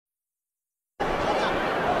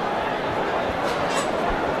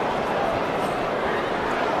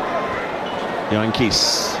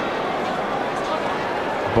Yankees.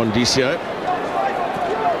 Bondisio.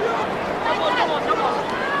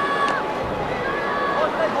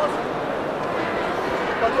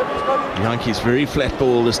 Yankees very flat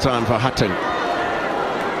ball this time for Hutton.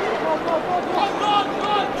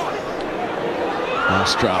 Now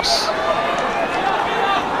Strauss.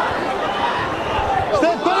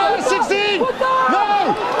 R.16!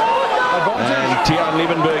 No! And Tian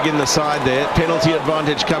Liebenberg in the side there. Penalty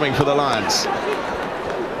advantage coming for the Lions.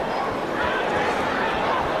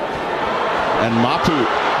 And Mapu.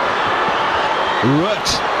 Root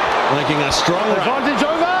making a strong run. Advantage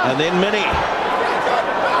over! And then Mini.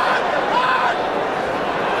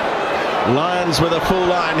 Lions with a full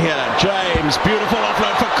line here. James, beautiful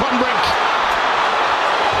offload for Conbrink.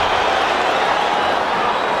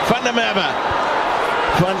 Van der Merwe.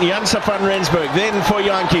 Janse van Rensburg. Then for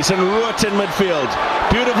Yankees and Root in midfield.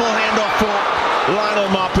 Beautiful handoff for Lionel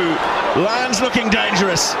Mapu. Lions looking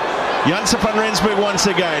dangerous. Janse van Rensburg once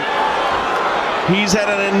again. He's had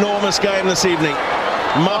an enormous game this evening.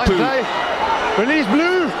 Mapu. Release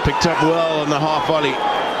blue. Picked up well on the half volley.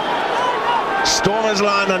 Stormers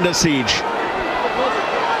line under siege.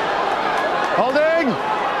 Holding.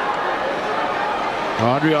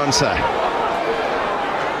 Adrianse.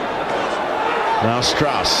 Now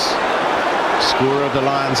Strauss. Scorer of the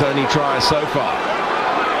Lions' only try so far.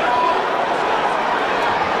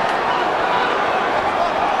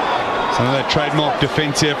 Some of that trademark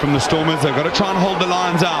defence here from the Stormers. They've got to try and hold the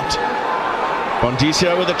Lions out.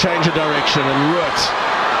 Bondisio with a change of direction and Root.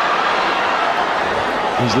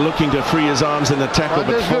 He's looking to free his arms in the tackle,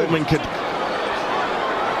 but Foreman could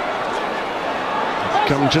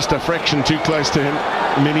come just a fraction too close to him.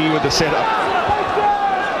 Mini with the setup.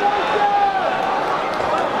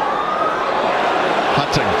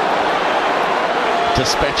 Hutton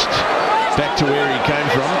dispatched back to where he came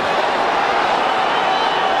from.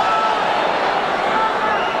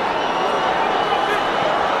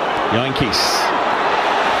 Yankees.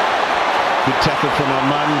 Good tackle from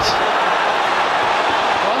Armand.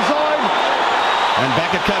 And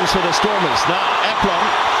back it comes for the Stormers. Now Aplon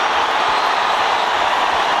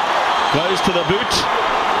goes to the boot.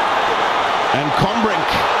 And Combrink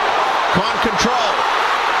can't control.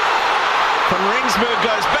 Van Rensburg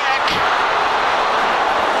goes back.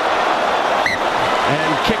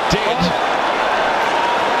 And kicked dead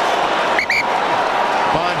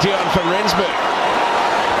by Dion van Rensburg.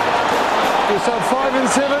 So 5 and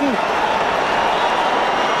 7.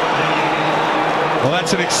 Well,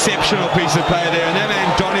 that's an exceptional piece of play there. And that man,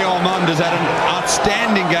 Donny Armand, has had an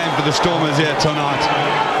outstanding game for the Stormers here tonight.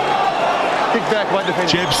 Kick back by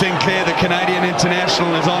defence. Jeb Sinclair, the Canadian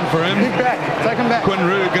international, is on for him. Kick back. Take him back. Quinn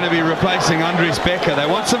Roux going to be replacing Andries Becker. They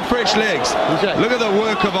want some fresh legs. Okay. Look at the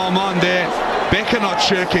work of Armand there. Becker not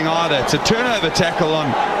shirking either. It's a turnover tackle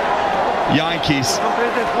on Yankees.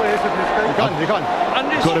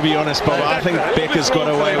 Got to be honest, Bob, I think Becker's got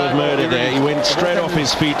away with murder there. He went straight off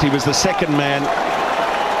his feet. He was the second man.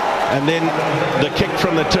 And then the kick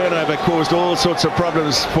from the turnover caused all sorts of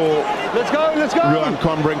problems for Let's go. Ruan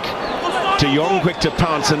Combrink. De Jong quick to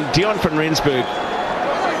pounce, and Dion van Rensburg